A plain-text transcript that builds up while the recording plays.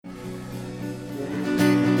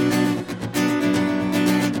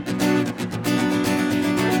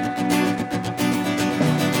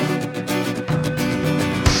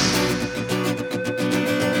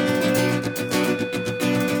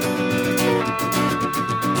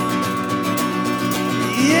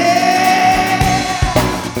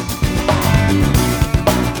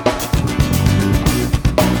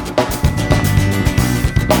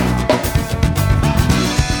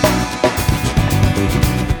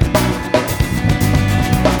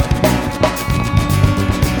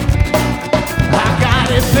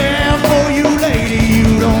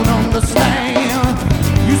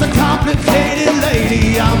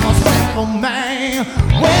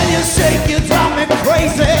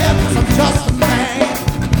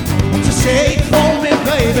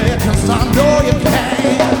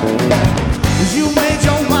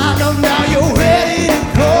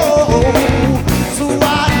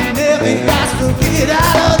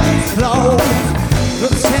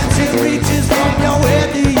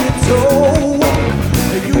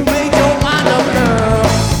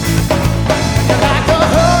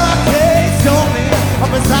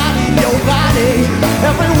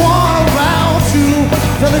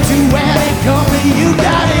Tell it you when it comes, you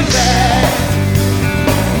got it bad.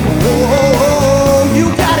 Oh, you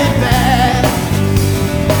got it bad.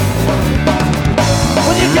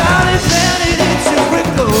 When you got it bad, it hits you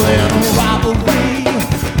quicker than a robbery.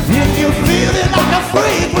 If you're feeling like a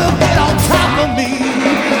freak, well, get on top of me.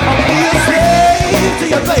 I'll be a slave to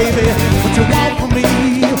you, baby. What you want from me?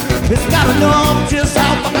 It's not enough. Just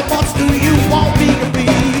how fucking much do you want me to be?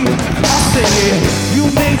 I say you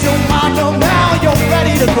made your mind up, now you're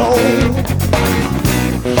ready to go.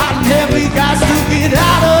 I never got to get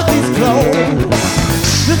out of these clothes.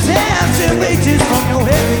 The tension reaches from your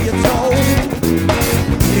head to your toe.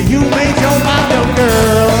 You made your mind up,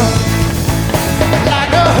 girl,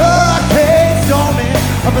 like a hurricane storming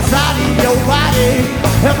up inside of your body.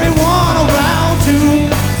 Everyone around you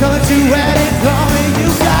telling you when it's coming, you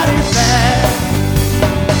got it bad.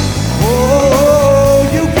 Oh,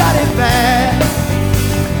 you got it bad.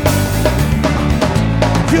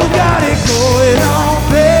 You got it going on,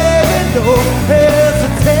 baby, no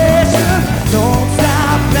hesitation. Don't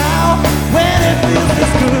stop now when it feels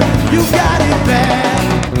this good. You got it bad.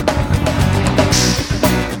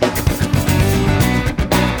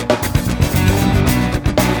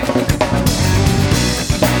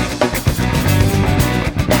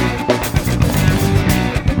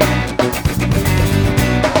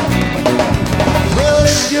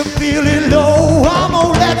 Feeling low, I'm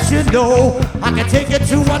gonna let you know I can take it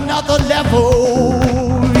to another level,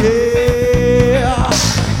 yeah.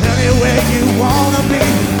 Anywhere you wanna be,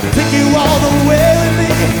 take you all the way with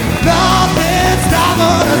me. Nothing's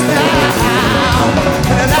stopping us now.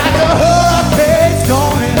 And like a hurricane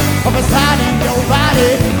storming up inside of your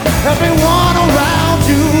body, everyone around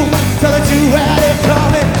you telling you when it's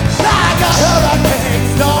coming. Like a hurricane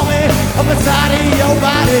storming up inside of your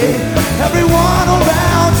body, everyone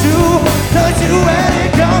around you telling you when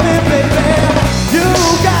it's coming, baby. You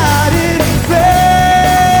got it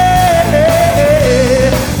bad.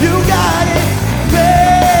 You got it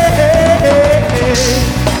bad.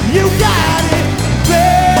 You got it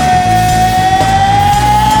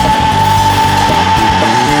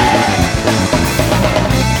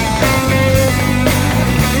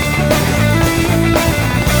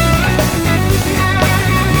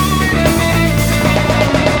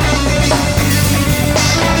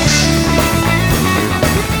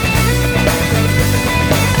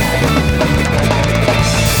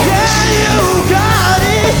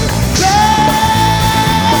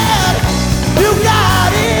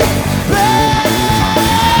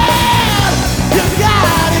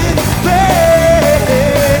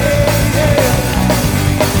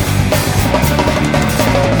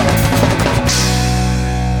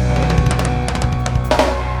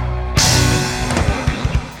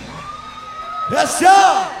Yes, sir!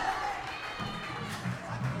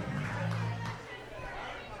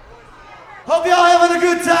 Hope y'all having a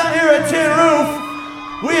good time here at Tin Roof.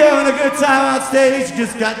 We having a good time on stage.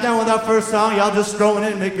 Just got done with our first song. Y'all just strolling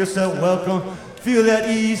in, make yourself welcome. Feel at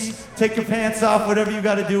ease. Take your pants off, whatever you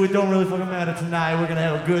gotta do. It don't really fucking matter tonight. We're gonna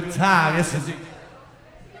have a good time. Yes, indeed.